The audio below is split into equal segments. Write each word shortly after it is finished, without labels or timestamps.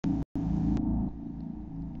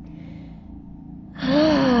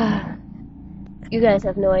You guys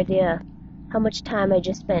have no idea how much time I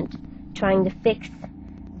just spent trying to fix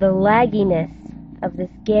the lagginess of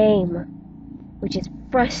this game, which is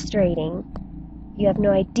frustrating. You have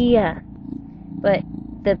no idea. But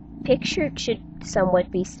the picture should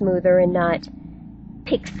somewhat be smoother and not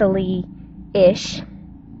pixely-ish.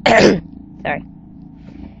 Sorry.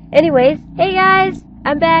 Anyways, hey guys,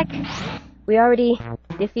 I'm back. We already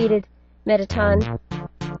defeated Mettaton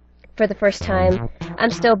for the first time.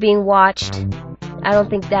 I'm still being watched. I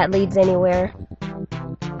don't think that leads anywhere.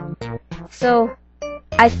 So,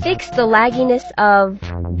 I fixed the lagginess of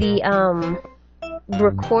the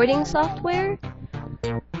recording software,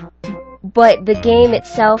 but the game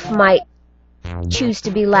itself might choose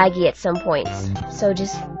to be laggy at some points. So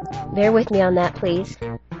just bear with me on that, please.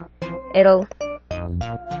 It'll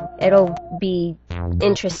be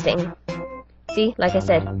interesting. See, like I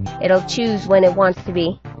said, it'll choose when it wants to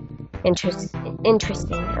be interesting.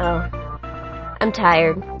 Oh, I'm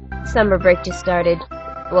tired. Summer break just started.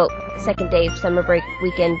 Well, second day of summer break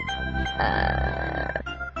weekend.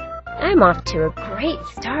 I'm off to a great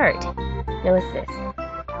start. Now what's this?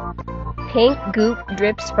 Pink goop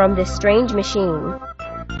drips from this strange machine.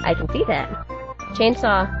 I can see that.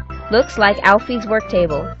 Chainsaw. Looks like Alfie's work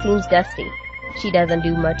table. Seems dusty. She doesn't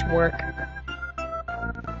do much work.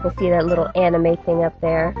 We'll see that little anime thing up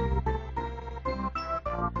there.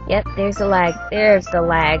 Yep, there's the lag. There's the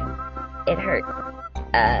lag. It hurt.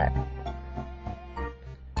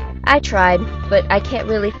 I tried, but I can't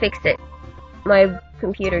really fix it. My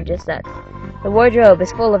computer just sucks. The wardrobe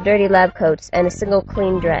is full of dirty lab coats and a single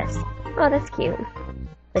clean dress. Oh, that's cute.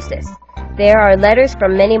 What's this? There are letters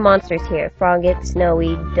from many monsters here. Frogget,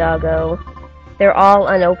 Snowy, Doggo. They're all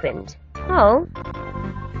unopened. Oh.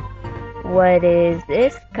 What is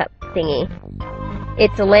this cup thingy?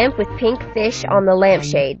 It's a lamp with pink fish on the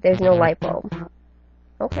lampshade. There's no light bulb.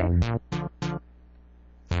 Okay.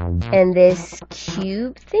 And this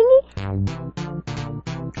cube thingy?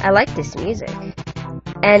 I like this music.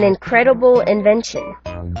 An incredible invention.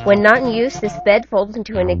 When not in use, this bed folds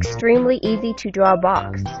into an extremely easy-to-draw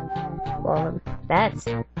box. Well, that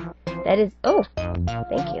is... Oh,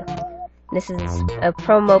 thank you. This is a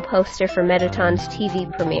promo poster for Mettaton's TV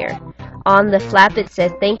premiere. On the flap it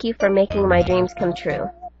says, "Thank you for making my dreams come true."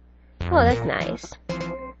 Oh, that's nice.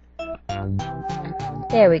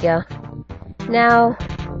 There we go. Now,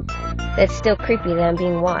 that's still creepy that I'm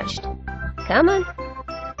being watched. Come on.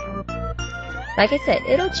 Like I said,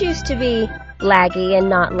 it'll choose to be laggy and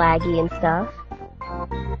not laggy and stuff.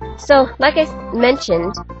 So, like I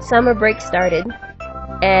mentioned, summer break started,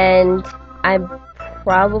 and I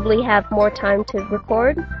probably have more time to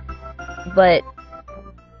record, but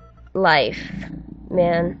life,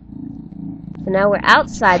 man. So now we're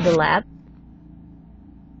outside the lab.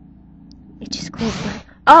 It just closed my...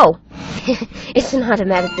 Oh! It's an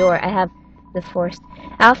automatic door. I have the forced.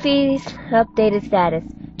 Alfie's updated status.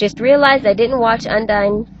 Just realized I didn't watch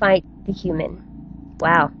Undyne fight the human.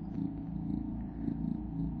 Wow.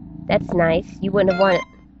 That's nice. You wouldn't have wanted...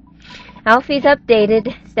 Alfie's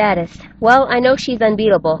updated status. Well, I know she's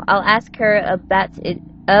unbeatable. I'll ask her about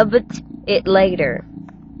it later.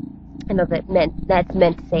 I know that's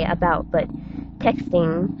meant to say about, but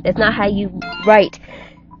texting, that's not how you write.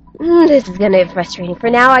 This is gonna be frustrating. For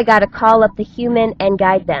now, I gotta call up the human and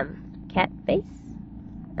guide them. Cat face?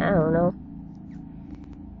 I don't know.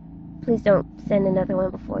 Please don't send another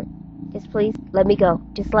one before. Just please, let me go.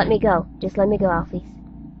 Just let me go. Just let me go, Alfie.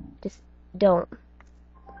 Just don't.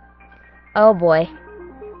 Oh boy.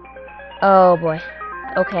 Oh boy.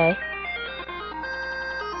 Okay.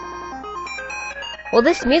 Well,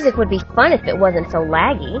 this music would be fun if it wasn't so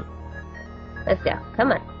laggy. Let's go.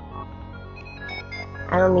 Come on.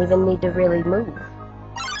 I don't even need to really move.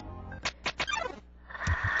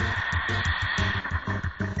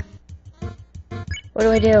 What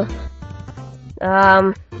do I do?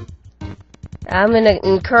 I'm gonna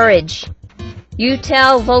encourage. You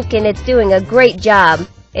tell Vulcan it's doing a great job.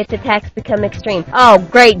 Its attacks become extreme. Oh,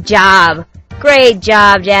 great job! Great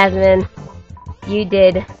job, Jasmine. You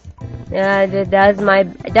did. Does my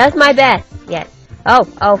best. Yes.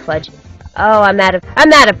 Oh, fudge. Oh, I'm out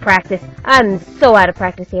of practice. I'm so out of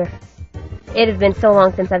practice here. It has been so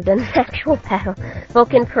long since I've done an actual battle.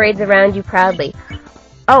 Vulcan parades around you proudly.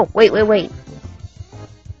 Oh, wait.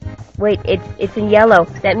 Wait, it's in yellow.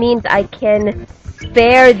 That means I can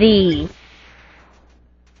spare thee.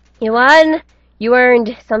 You won. You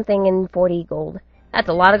earned something in 40 gold. That's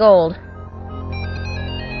a lot of gold.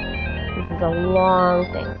 This is a long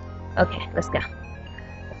thing. Okay, let's go.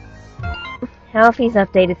 Alfie's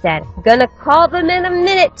updated status. Gonna call them in a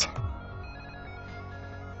minute!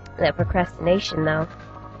 That procrastination, though.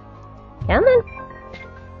 Come on.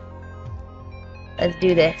 Let's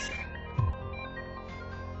do this.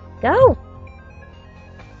 Go!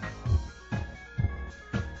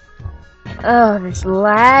 Oh, this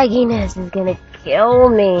lagginess is gonna kill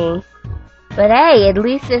me. But hey, at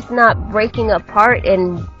least it's not breaking apart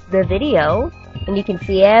in the video. And you can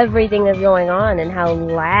see everything that's going on and how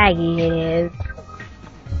laggy it is.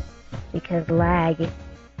 Because lag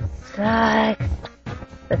sucks.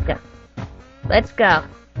 Let's go. Let's go.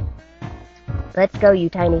 Let's go, you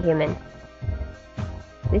tiny human.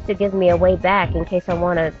 At least it gives me a way back in case I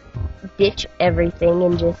want to ditch everything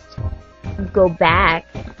and just go back.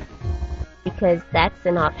 Because that's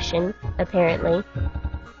an option, apparently.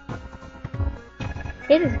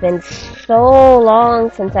 It has been so long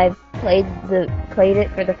since I've played it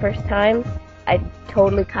for the first time. I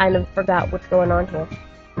totally kind of forgot what's going on here.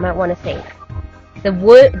 I might want to save. The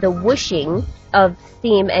whooshing of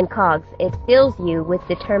steam and cogs, it fills you with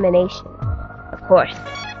determination. Of course.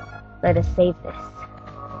 Let us save this.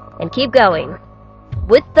 And keep going.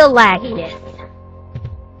 With the lagginess.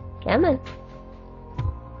 Come on.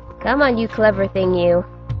 Come on, you clever thing, you.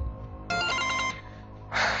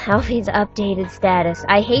 Alfie's updated status.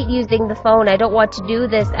 I hate using the phone. I don't want to do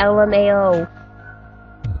this, LMAO.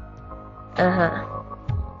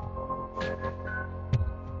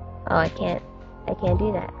 Oh, I can't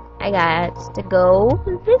do that. I got to go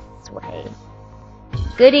this way.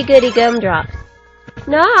 Goody goody gumdrops.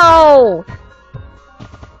 No!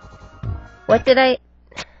 What did I...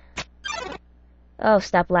 Oh,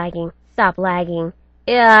 stop lagging. Stop lagging.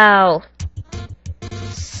 Ew.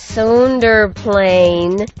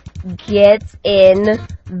 Sunderplane gets in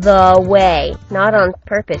the way. Not on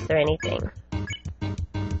purpose or anything.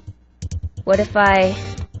 What if I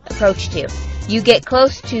approached you? You get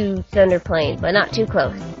close to Sunderplane, but not too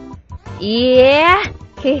close. Yeah?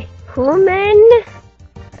 Human?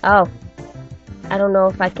 Oh. I don't know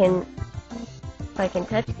if I can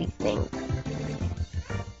touch these things.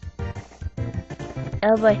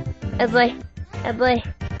 Oh boy. Oh boy. Oh boy.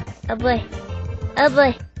 Oh boy. Oh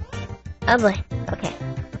boy. Oh boy. Okay.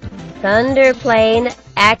 Thunderplane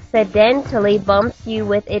accidentally bumps you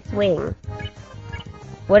with its wing.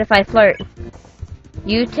 What if I flirt?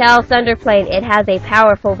 You tell Thunderplane it has a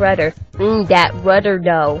powerful rudder. That rudder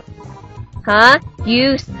dough. Huh?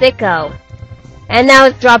 You sicko. And now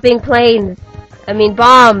it's dropping planes. I mean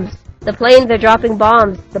bombs. The planes are dropping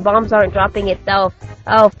bombs. The bombs aren't dropping itself.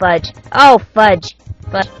 Oh fudge. Oh fudge.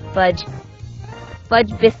 Fudge.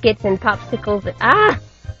 Fudge biscuits and popsicles. Ah!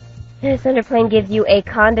 Thunderplane gives you a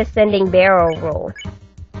condescending barrel roll.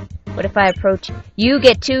 What if I approach? You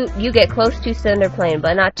get close to Thunderplane,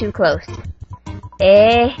 but not too close.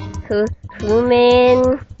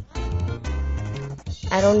 Human.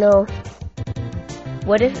 I don't know.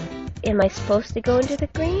 What if? Am I supposed to go into the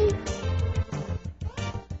green?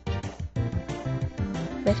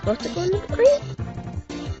 Am I supposed to go into the green?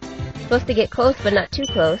 Supposed to get close, but not too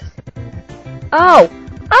close. Oh!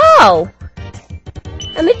 Oh!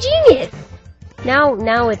 I'm a genius!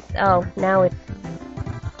 Now it's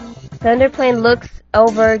Thunderplane looks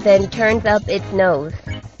over, then turns up its nose.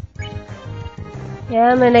 Yeah,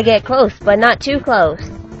 I'm gonna get close, but not too close.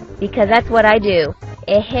 Because that's what I do.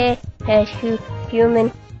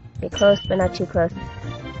 Human. Get close, but not too close.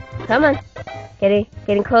 Come on.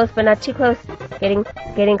 Getting close, but not too close. Getting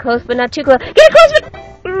close, but not too close. Getting close,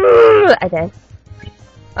 but... I died.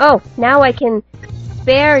 Oh, now I can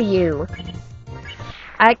spare you.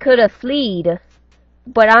 I could have fleed,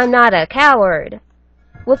 but I'm not a coward.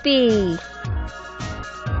 Whoopee!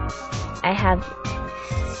 I have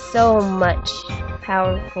so much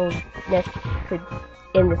powerfulness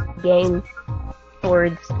in this game.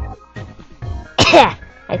 Words.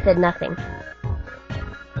 I said nothing.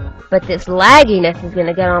 But this lagginess is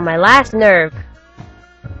gonna get on my last nerve.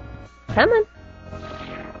 Come on.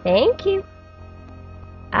 Thank you.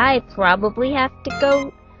 I probably have to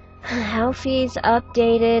go. Alfie's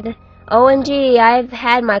updated. OMG, I've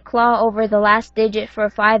had my claw over the last digit for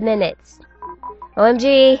 5 minutes.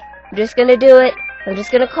 OMG, I'm just gonna do it. I'm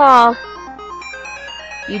just gonna call.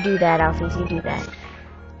 You do that, Alfies, you do that.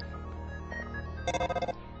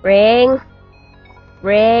 Ring.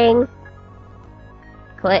 Ring.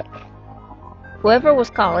 Click. Whoever was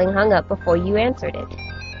calling hung up before you answered it.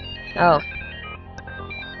 Oh.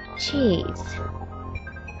 Jeez.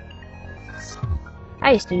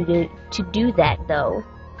 I used to do that, though.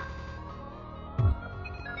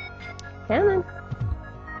 Come on.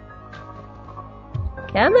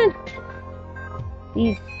 Come on.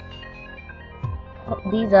 These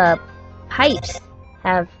pipes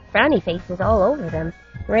have frowny faces all over them.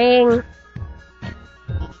 Ring.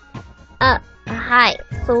 Hi.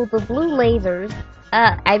 So the blue lasers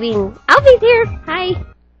I mean, Alfie's here. Hi.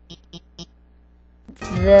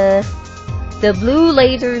 The blue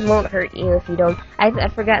lasers won't hurt you if you don't. I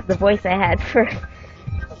forgot the voice I had for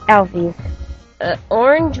Alfie's.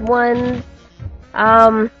 Orange ones,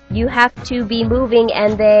 you have to be moving,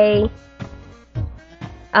 and they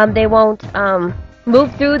won't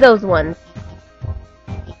move through those ones.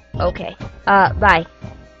 Okay. Bye.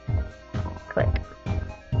 Click.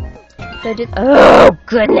 So just, oh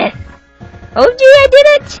goodness. Oh gee, I did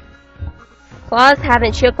it! Claws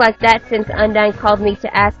haven't shook like that since Undyne called me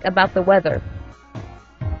to ask about the weather.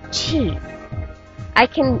 Jeez.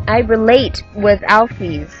 I relate with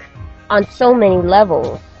Alfie's on so many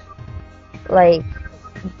levels. Like,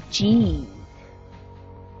 jeez.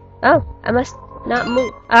 Oh, I must not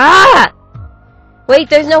move. Ah! Wait,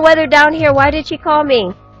 there's no weather down here. Why did she call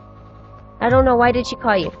me? I don't know. Why did she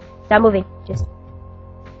call you? Stop moving. Just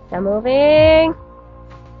stop moving.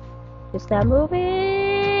 Just stop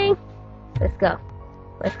moving. Let's go.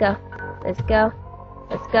 Let's go. Let's go.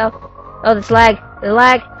 Let's go. Oh, this lag. The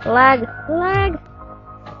lag. Lag. Lag.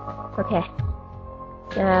 Okay.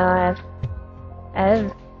 Now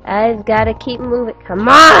I've gotta keep moving. Come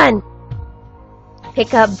on!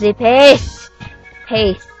 Pick up the pace.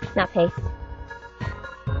 Pace, not pace.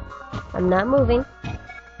 I'm not moving.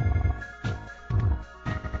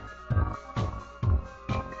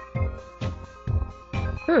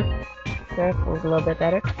 That was a little bit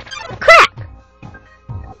better. Crap!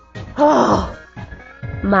 Oh,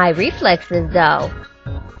 my reflexes though.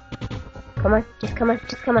 Come on, just come on,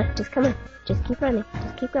 just come on, just come on. Just keep running,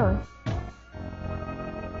 just keep going.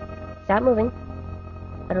 Stop moving.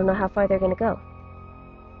 I don't know how far they're gonna go.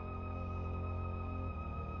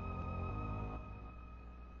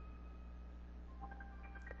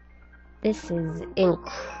 This is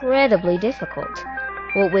incredibly difficult.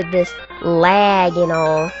 What with this lag and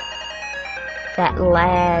all. That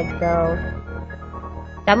lag, though.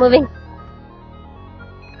 Stop moving!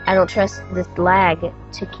 I don't trust this lag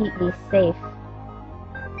to keep me safe.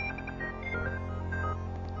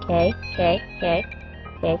 Okay, okay, okay.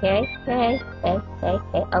 Okay, okay, okay, okay,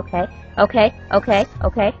 okay, okay, okay,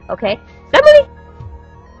 okay, okay. Stop moving!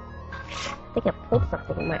 I think I pulled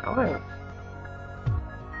something in my arm.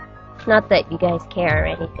 Not that you guys care or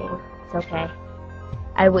anything. It's okay.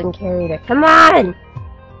 I wouldn't care either. Come on!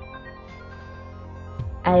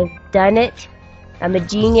 I've done it. I'm a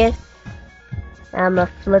genius. I'm a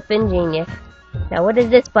flippin' genius. Now what does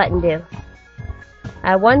this button do?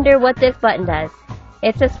 I wonder what this button does.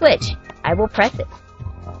 It's a switch. I will press it.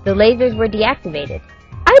 The lasers were deactivated.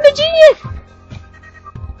 I'm a genius!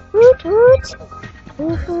 Hoot hoot!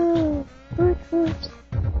 Hoot hoot! Hoot hoot!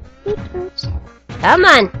 Hoot hoot! Come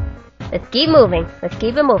on! Let's keep moving. Let's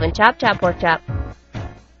keep it moving. Chop chop pork chop.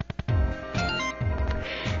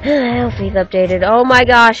 Alfie's updated. Oh my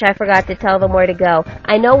gosh, I forgot to tell them where to go.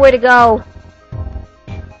 I know where to go.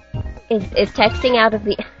 Is texting out of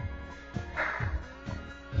the...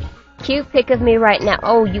 Cute pic of me right now.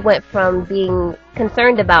 Oh, you went from being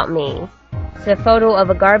concerned about me to a photo of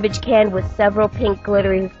a garbage can with several pink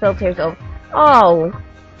glittery filters over. Oh,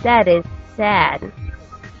 that is sad.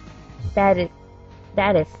 That is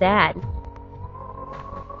sad.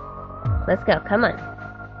 Let's go. Come on.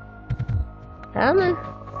 Come on.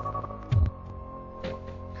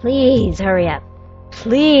 Please hurry up.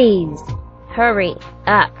 Please hurry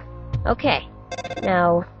up. Okay.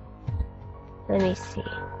 Now, let me see.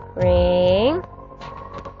 Ring.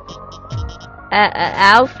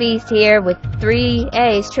 Alfie's here with 3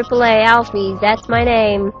 A's. AAA Alfie's. That's my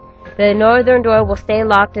name. The northern door will stay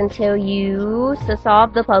locked until you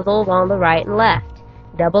solve the puzzles on the right and left.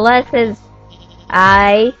 Double S's.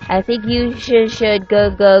 I think you should go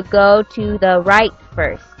to the right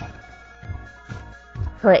first.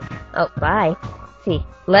 Click. Oh, bye. See,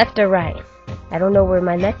 left or right? I don't know where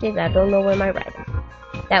my left is. I don't know where my right is.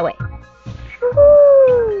 That way.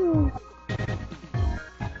 Woohoo!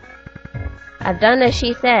 I've done as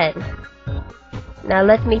she said. Now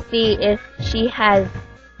let me see if she has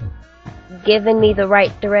given me the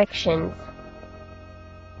right directions.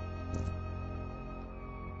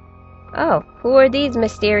 Oh, who are these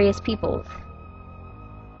mysterious peoples?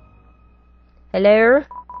 Hello?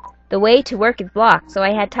 The way to work is blocked, so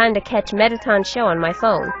I had time to catch Mettaton's show on my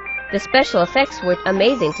phone. The special effects were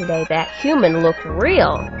amazing today. That human looked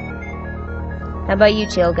real. How about you,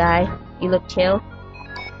 chill guy? You look chill?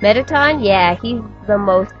 Mettaton? Yeah, he's the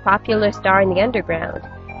most popular star in the underground.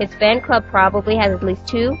 His fan club probably has at least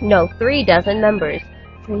 3 dozen members.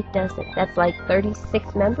 3 dozen. That's like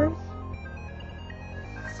 36 members?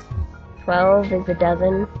 12 is a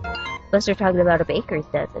dozen. Unless you're talking about a baker's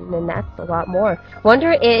dozen, then that's a lot more.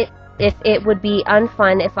 Wonder if it would be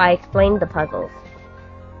unfun if I explained the puzzles.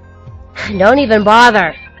 Don't even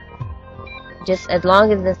bother! Just as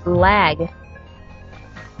long as this lag.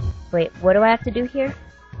 Wait, what do I have to do here?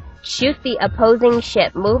 Shoot the opposing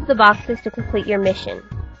ship. Move the boxes to complete your mission.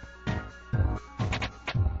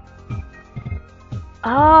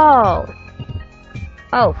 Oh!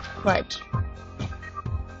 Oh, fudge.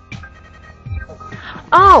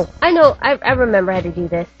 Oh! I know! I remember how to do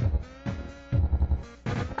this.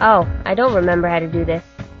 Oh, I don't remember how to do this.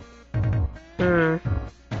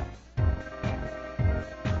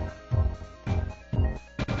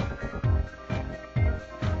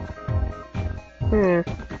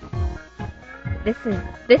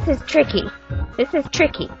 This is tricky. This is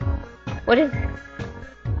tricky. What is...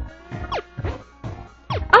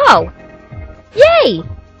 Oh! Yay!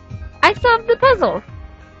 I solved the puzzle.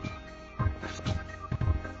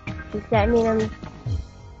 Does that mean I'm...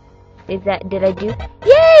 Did I do...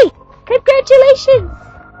 Yay! Congratulations!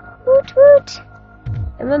 Woot woot!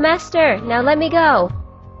 I'm a master. Now let me go.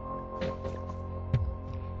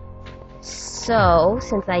 So,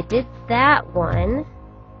 since I did that one,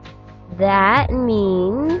 that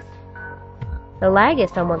means the lag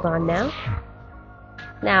is somewhat gone now.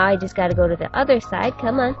 Now I just gotta go to the other side.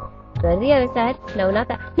 Come on. Go to the other side. No, not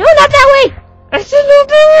that. No, not that way! I said not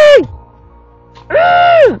that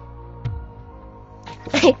way!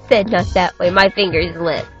 I said not that way. My fingers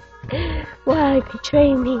slipped. Why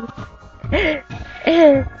betray me?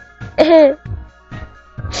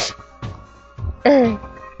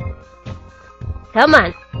 Come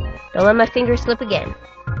on. Don't let my fingers slip again.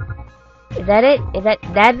 Is that it?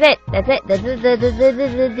 That's it. That's it.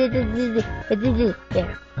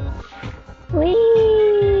 Yeah.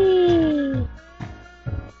 Whee!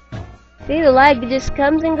 See, the lag just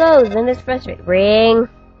comes and goes, and it's frustrating. Ring.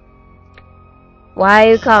 Why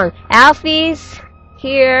are you calling? Alfie's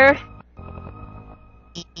here.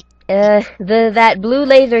 That blue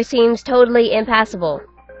laser seems totally impassable.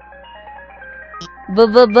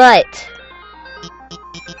 But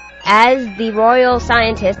as the royal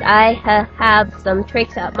scientist, I have some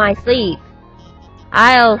tricks up my sleeve.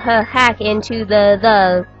 I'll hack into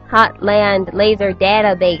the Hotland laser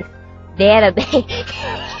database. Data.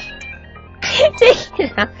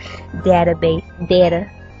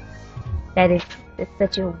 That's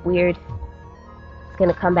such a weird... It's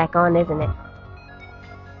gonna come back on, isn't it?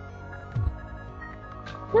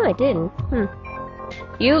 No, I didn't.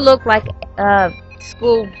 You look like a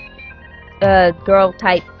school girl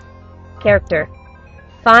type character.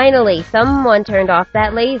 Finally, someone turned off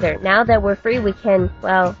that laser. Now that we're free, we can,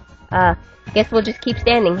 well, guess we'll just keep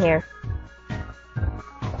standing here.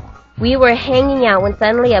 We were hanging out when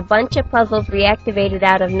suddenly a bunch of puzzles reactivated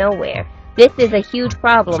out of nowhere. This is a huge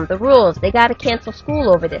problem. The rules, they gotta cancel school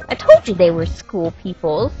over this. I told you they were school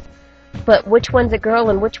peoples. But which one's a girl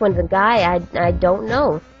and which one's a guy, I don't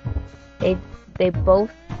know. They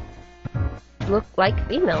both look like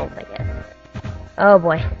females, I guess. Oh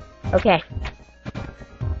boy. Okay.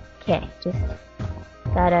 Okay, just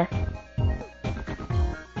gotta...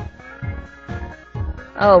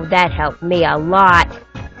 Oh, that helped me a lot.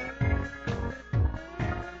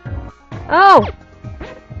 Oh!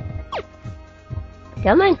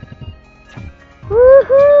 Come on.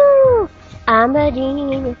 Woohoo! I'm a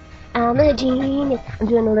genius. I'm a genius. I'm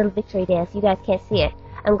doing a little victory dance. You guys can't see it.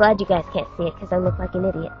 I'm glad you guys can't see it because I look like an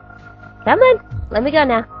idiot. Come on. Let me go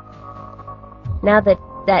now. Now that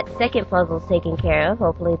that second puzzle's taken care of,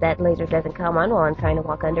 hopefully that laser doesn't come on while I'm trying to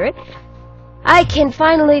walk under it, I can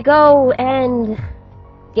finally go and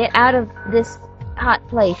get out of this hot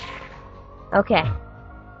place. Okay.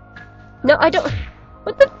 No, I don't...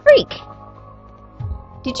 What the freak?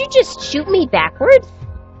 Did you just shoot me backwards?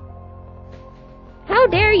 How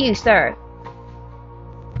dare you, sir?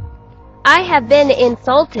 I have been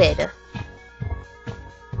insulted.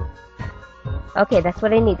 Okay, that's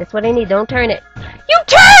what I need. That's what I need. Don't turn it. You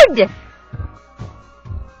turned!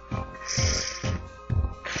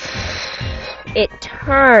 It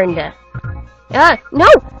turned. No!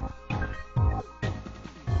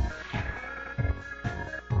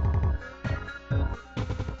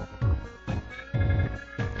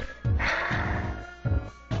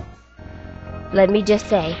 Let me just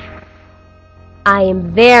say, I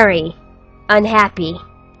am very unhappy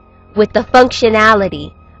with the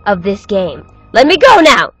functionality of this game. Let me go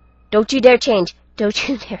now! Don't you dare change. Don't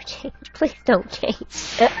you dare change. Please don't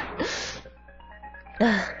change.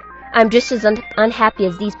 I'm just as unhappy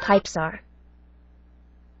as these pipes are.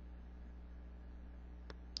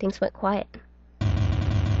 Things went quiet.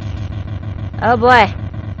 Oh boy.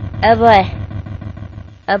 Oh boy.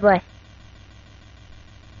 Oh boy.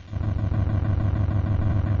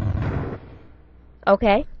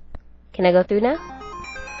 Okay. Can I go through now?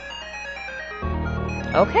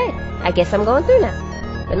 Okay. I guess I'm going through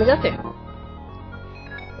now. Let me go through.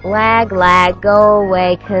 Lag, go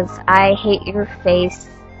away, 'cause I hate your face.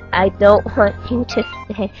 I don't want you to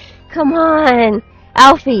stay. Come on!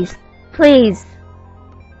 Alfies, please.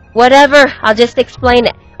 Whatever, I'll just explain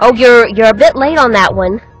it. Oh, you're a bit late on that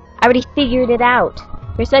one. I already figured it out.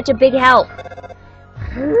 You're such a big help.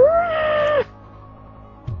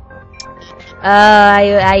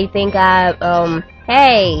 I think,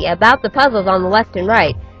 hey, about the puzzles on the left and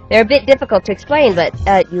right. They're a bit difficult to explain, but,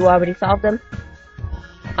 you already solved them?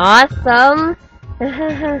 Awesome!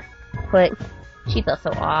 But, she feels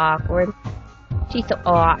so awkward. She's so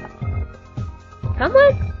awkward. Come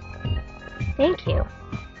on! Thank you.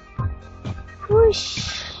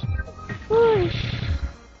 Whoosh! Whoosh!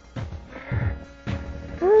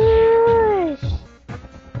 Whoosh!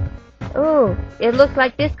 Ooh, it looks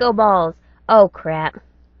like disco balls. Oh, crap.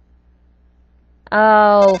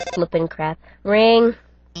 Oh, flippin' crap. Ring.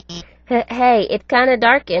 Hey, it's kinda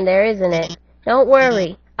dark in there, isn't it? Don't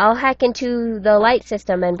worry. I'll hack into the light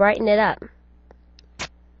system and brighten it up.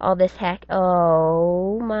 All this hack.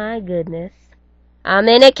 Oh, my goodness. I'm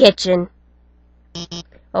in a kitchen.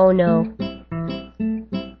 Oh, no.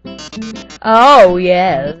 Oh,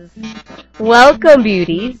 yes. Welcome,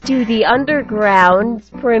 beauties, to the Underground's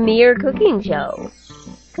premiere cooking show.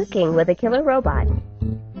 Cooking with a killer robot.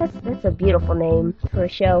 That's a beautiful name for a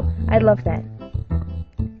show. I love that.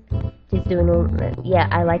 She's doing yeah,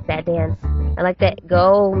 I like that dance. I like that.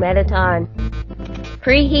 Go, Metaton.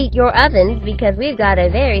 Preheat your ovens because we've got a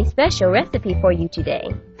very special recipe for you today.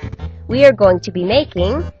 We are going to be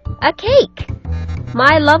making a cake.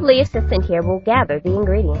 My lovely assistant here will gather the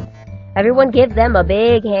ingredients. Everyone give them a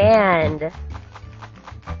big hand.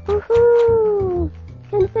 Woohoo!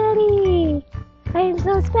 Confetti! I am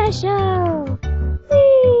so special!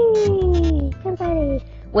 Whee! Confetti!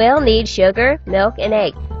 We'll need sugar, milk, and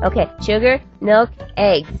eggs. Okay, sugar, milk,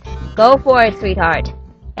 eggs. Go for it, sweetheart.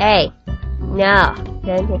 Hey. No.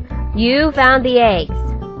 You found the eggs.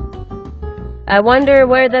 I wonder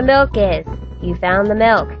where the milk is. You found the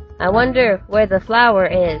milk. I wonder where the flour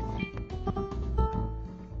is.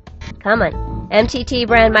 Come on. MTT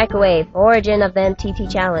brand microwave. Origin of the MTT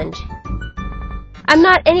challenge. I'm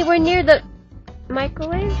not anywhere near the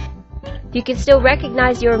microwave. If you can still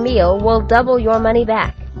recognize your meal, we'll double your money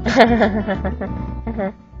back.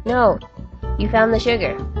 No. You found the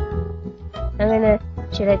sugar.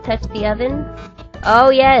 Should I touch the oven? Oh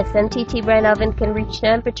yes, MTT brand oven can reach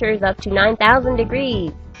temperatures up to 9,000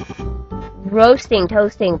 degrees. Roasting,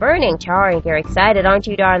 toasting, burning, charring. You're excited, aren't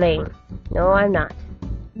you, darling? No, I'm not.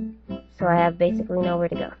 So I have basically nowhere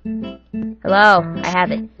to go. Hello, I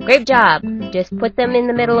have it. Great job. Just put them in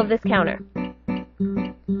the middle of this counter.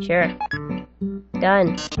 Sure.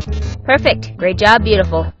 Done. Perfect. Great job,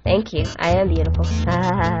 beautiful. Thank you. I am beautiful.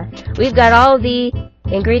 We've got all the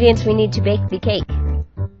ingredients we need to bake the cake.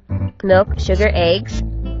 Milk, sugar, eggs.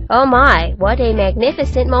 Oh my, what a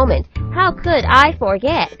magnificent moment. How could I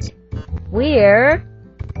forget? We're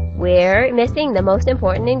missing the most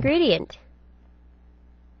important ingredient.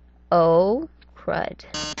 Oh, crud.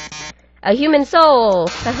 A human soul!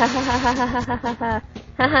 I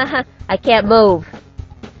can't move.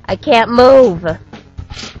 I can't move.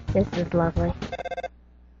 This is lovely.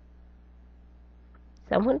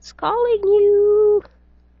 Someone's calling you.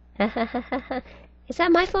 Is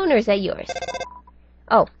that my phone or is that yours?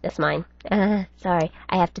 Oh, that's mine. Sorry,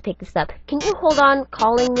 I have to pick this up. Can you hold on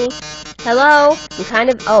calling me? Hello? I'm kind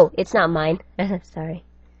of... Oh, it's not mine. Sorry.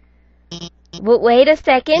 Wait a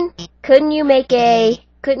second. Couldn't you make a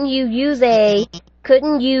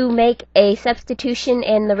substitution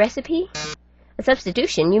in the recipe? A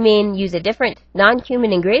substitution? You mean use a different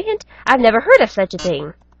non-human ingredient? I've never heard of such a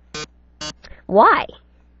thing. Why?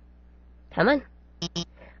 Come on.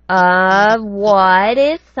 What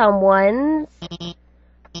if someone's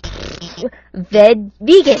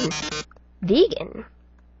vegan? Vegan?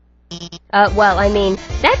 Well, I mean,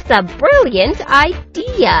 that's a brilliant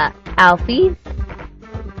idea, Alfie.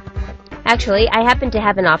 Actually, I happen to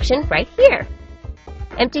have an option right here.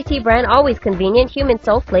 MTT brand always convenient human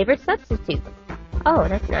soul flavored substitute. Oh,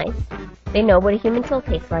 that's nice. They know what a human soul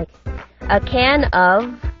tastes like. A can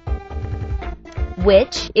of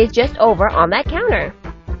which is just over on that counter.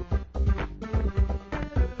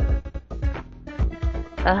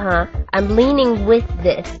 I'm leaning with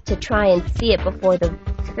this to try and see it before the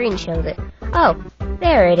screen shows it. Oh,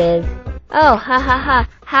 there it is. Oh, ha ha ha,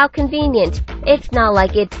 how convenient. It's not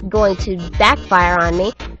like it's going to backfire on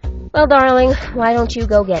me. Well, darling, why don't you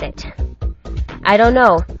go get it? I don't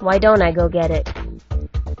know. Why don't I go get it?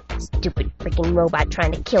 stupid freaking robot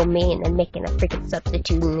trying to kill me and then making a freaking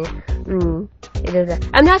substitute.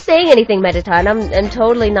 I'm not saying anything, Mettaton. I'm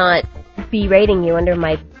totally not berating you under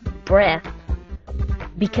my breath,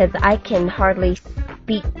 because I can hardly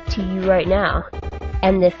speak to you right now,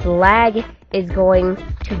 and this lag is going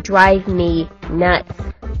to drive me nuts.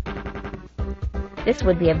 This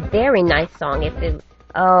would be a very nice song if it...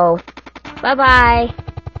 Oh, bye-bye.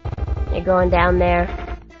 You're going down there.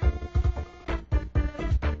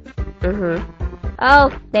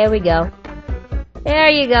 Oh, there we go. There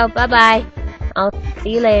you go. Bye-bye. I'll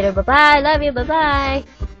see you later. Bye-bye. Love you. Bye-bye.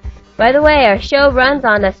 By the way, our show runs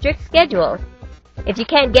on a strict schedule. If you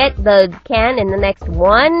can't get the can in the next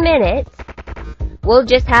 1 minute, we'll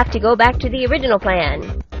just have to go back to the original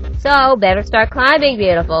plan. So, better start climbing,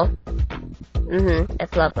 beautiful.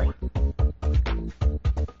 That's lovely.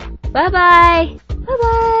 Bye-bye.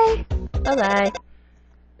 Bye-bye. Bye-bye.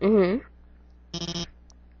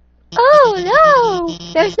 Oh, no!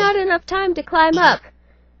 There's not enough time to climb up.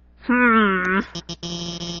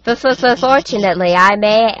 Fortunately,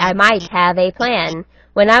 I might have a plan.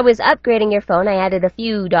 When I was upgrading your phone, I added a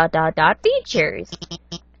few ... features.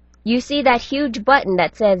 You see that huge button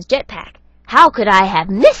that says jetpack? How could I have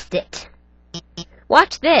missed it?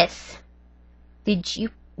 Watch this. Did you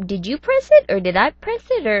press it, or did I press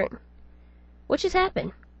it, or what just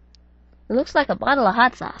happened? It looks like a bottle of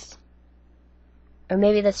hot sauce. Or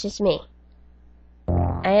maybe that's just me.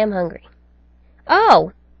 I am hungry.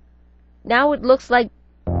 Oh! Now it looks like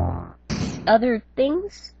other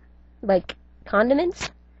things? Like condiments?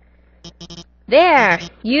 There!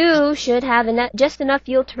 You should have just enough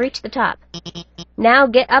fuel to reach the top. Now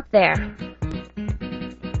get up there.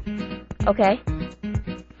 Okay.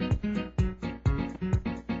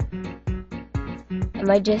 Am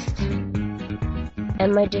I just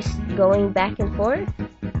going back and forth?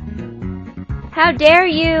 How dare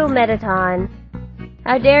you, Mettaton?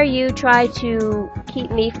 How dare you try to keep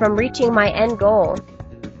me from reaching my end goal?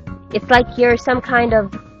 It's like you're some kind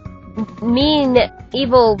of mean,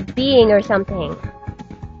 evil being or something.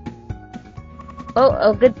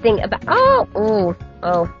 Oh, good thing about...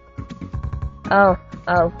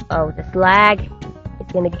 this lag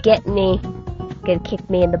is gonna get me. It's gonna kick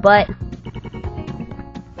me in the butt.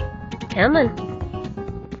 Come on.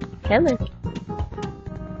 Come on.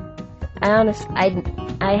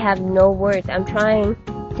 I have no words. I'm trying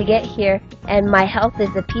to get here, and my health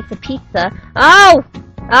is a piece of pizza. Oh!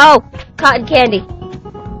 Oh! Cotton candy.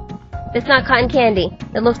 It's not cotton candy.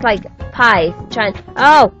 It looks like pies.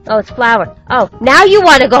 Oh, it's flour. Oh, now you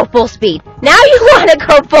want to go full speed. Now you want to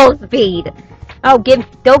go full speed. Oh,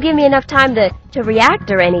 don't give me enough time to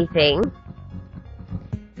react or anything.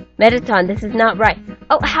 Mettaton, this is not right.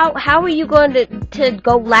 Oh, how are you going to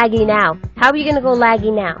go laggy now? How are you going to go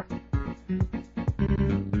laggy now?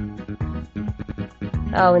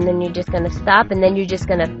 Oh, and then you're just gonna stop, and then you're just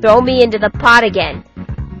gonna throw me into the pot again.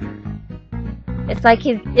 It's like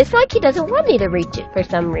he doesn't want me to reach it for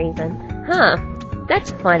some reason. Huh.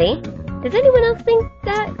 That's funny. Does anyone else think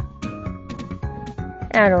that?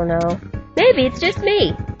 I don't know. Maybe it's just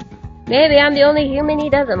me. Maybe I'm the only human he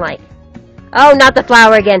doesn't like. Oh, not the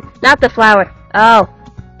flour again. Not the flour. Oh.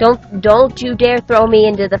 Don't you dare throw me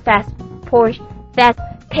into the fast-paced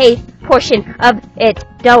portion of it.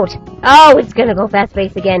 Don't. Oh, it's gonna go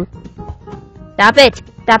fast-paced again. Stop it.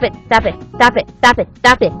 Stop it. Stop it. Stop it. Stop it.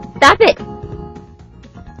 Stop it. Stop it.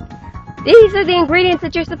 These are the ingredients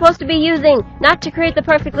that you're supposed to be using, not to create the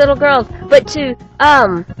perfect little girls, but to,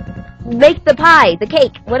 make the pie, the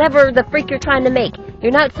cake, whatever the freak you're trying to make.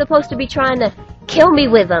 You're not supposed to be trying to kill me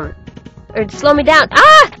with them, or slow me down.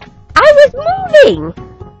 Ah! I was moving!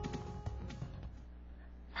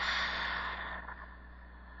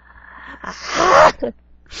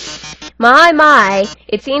 My,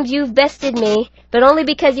 it seems you've bested me, but only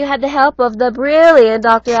because you had the help of the brilliant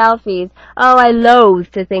Dr. Alphys. Oh, I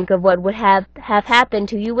loathe to think of what would have happened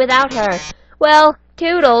to you without her. Well,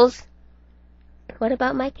 toodles. What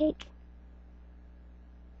about my cake?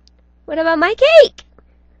 What about my cake?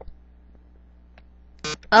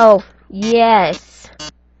 Oh, yes.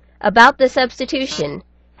 About the substitution.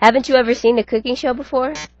 Haven't you ever seen a cooking show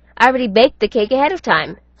before? I already baked the cake ahead of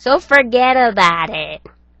time, so forget about it.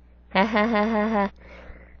 Ha ha ha ha ha.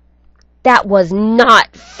 That was not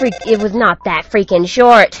it was not that freaking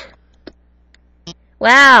short.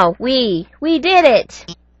 Wow, we did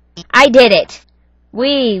it. I did it.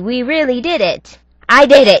 We really did it. I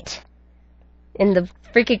did it. And the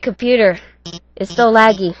freaking computer is so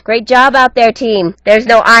laggy. Great job out there, team. There's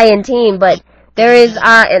no I in team, but there is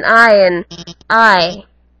an I in I.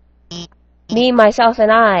 Me, myself,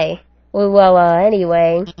 and I. Well,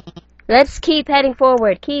 anyway. Let's keep heading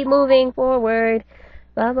forward. Keep moving forward.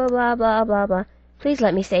 Blah, blah, blah, blah, blah, blah. Please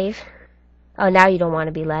let me save. Oh, now you don't want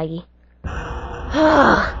to be laggy.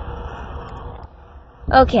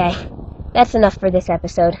 Okay. That's enough for this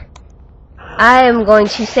episode. I am going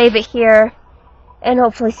to save it here, and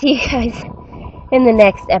hopefully see you guys in the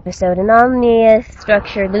next episode. An ominous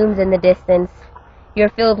structure looms in the distance. You're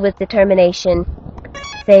filled with determination.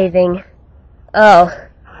 Saving. Oh,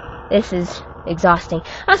 this is exhausting.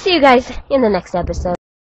 I'll see you guys in the next episode.